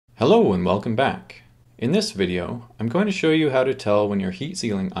Hello and welcome back. In this video, I'm going to show you how to tell when your heat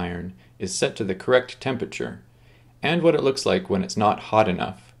sealing iron is set to the correct temperature and what it looks like when it's not hot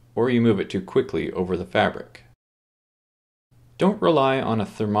enough or you move it too quickly over the fabric. Don't rely on a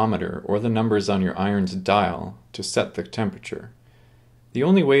thermometer or the numbers on your iron's dial to set the temperature. The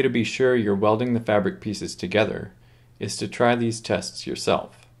only way to be sure you're welding the fabric pieces together is to try these tests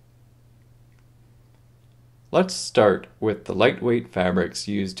yourself. Let's start with the lightweight fabrics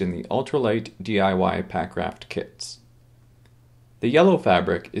used in the ultralight DIY Packraft kits. The yellow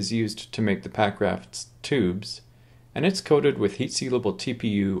fabric is used to make the Packraft's tubes, and it's coated with heat-sealable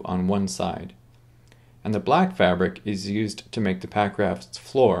TPU on one side. And the black fabric is used to make the Packraft's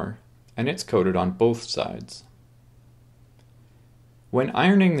floor, and it's coated on both sides. When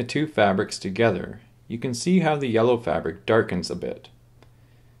ironing the two fabrics together, you can see how the yellow fabric darkens a bit.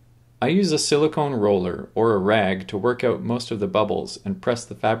 I use a silicone roller or a rag to work out most of the bubbles and press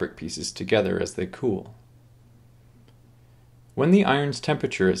the fabric pieces together as they cool. When the iron's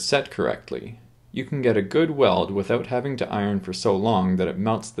temperature is set correctly, you can get a good weld without having to iron for so long that it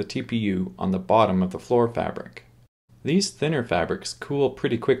melts the TPU on the bottom of the floor fabric. These thinner fabrics cool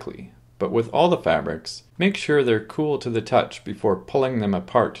pretty quickly, but with all the fabrics, make sure they're cool to the touch before pulling them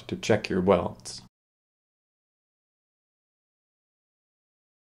apart to check your welds.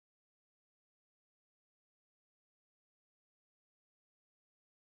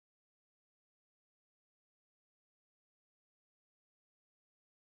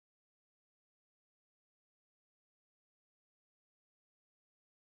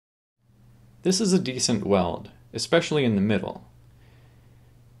 This is a decent weld, especially in the middle.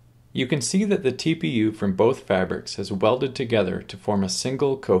 You can see that the TPU from both fabrics has welded together to form a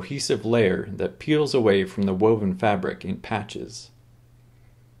single cohesive layer that peels away from the woven fabric in patches.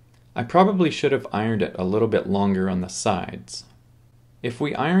 I probably should have ironed it a little bit longer on the sides. If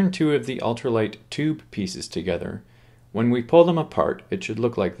we iron two of the ultralight tube pieces together, when we pull them apart it should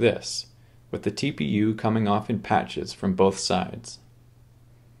look like this, with the TPU coming off in patches from both sides.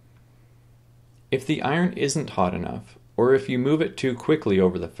 If the iron isn't hot enough, or if you move it too quickly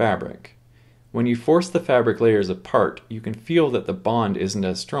over the fabric, when you force the fabric layers apart, you can feel that the bond isn't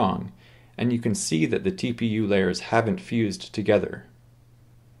as strong, and you can see that the TPU layers haven't fused together.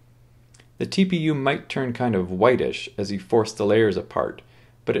 The TPU might turn kind of whitish as you force the layers apart,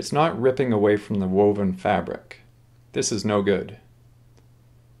 but it's not ripping away from the woven fabric. This is no good.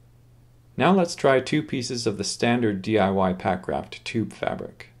 Now let's try two pieces of the standard DIY Packraft tube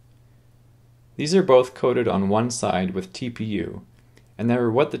fabric. These are both coated on one side with TPU, and they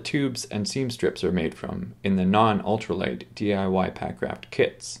are what the tubes and seam strips are made from in the non-ultralight DIY Packraft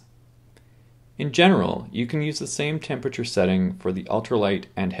kits. In general, you can use the same temperature setting for the ultralight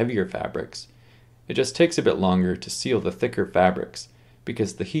and heavier fabrics. It just takes a bit longer to seal the thicker fabrics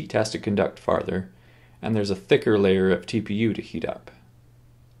because the heat has to conduct farther, and there's a thicker layer of TPU to heat up.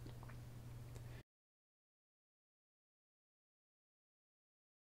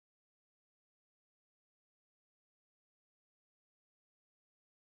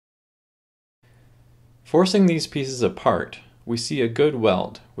 Forcing these pieces apart, we see a good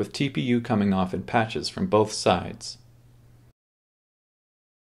weld with TPU coming off in patches from both sides.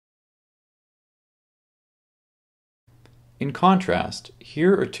 In contrast,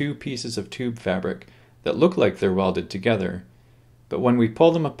 here are two pieces of tube fabric that look like they're welded together, but when we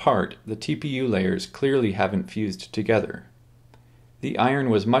pull them apart, the TPU layers clearly haven't fused together. The iron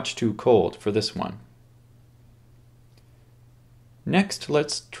was much too cold for this one. Next,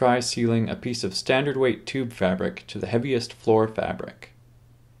 let's try sealing a piece of standard weight tube fabric to the heaviest floor fabric.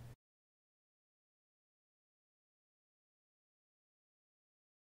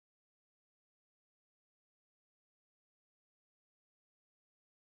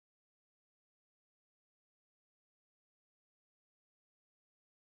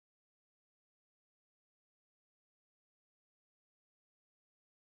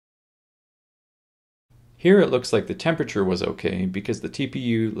 Here it looks like the temperature was okay because the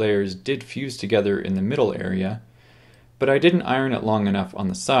TPU layers did fuse together in the middle area, but I didn't iron it long enough on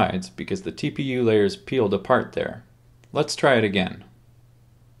the sides because the TPU layers peeled apart there. Let's try it again.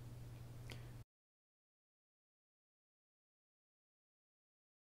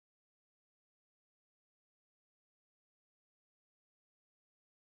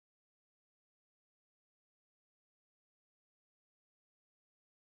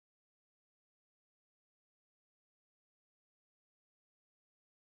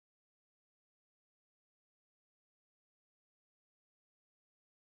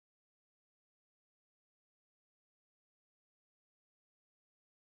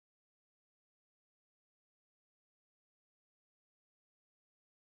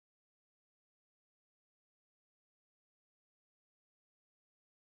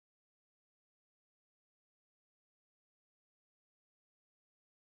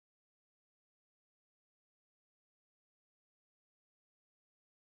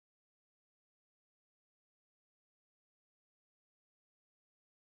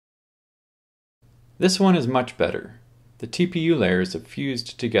 This one is much better. The TPU layers have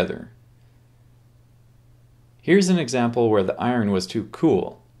fused together. Here's an example where the iron was too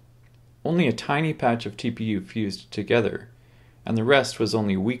cool. Only a tiny patch of TPU fused together, and the rest was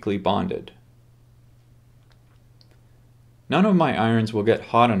only weakly bonded. None of my irons will get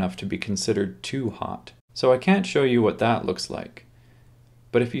hot enough to be considered too hot, so I can't show you what that looks like.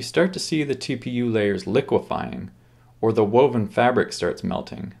 But if you start to see the TPU layers liquefying, or the woven fabric starts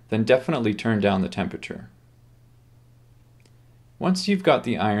melting, then definitely turn down the temperature. Once you've got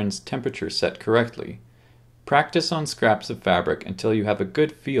the iron's temperature set correctly, practice on scraps of fabric until you have a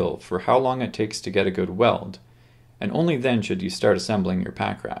good feel for how long it takes to get a good weld, and only then should you start assembling your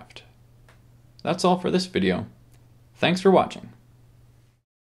Packraft. That's all for this video. Thanks for watching.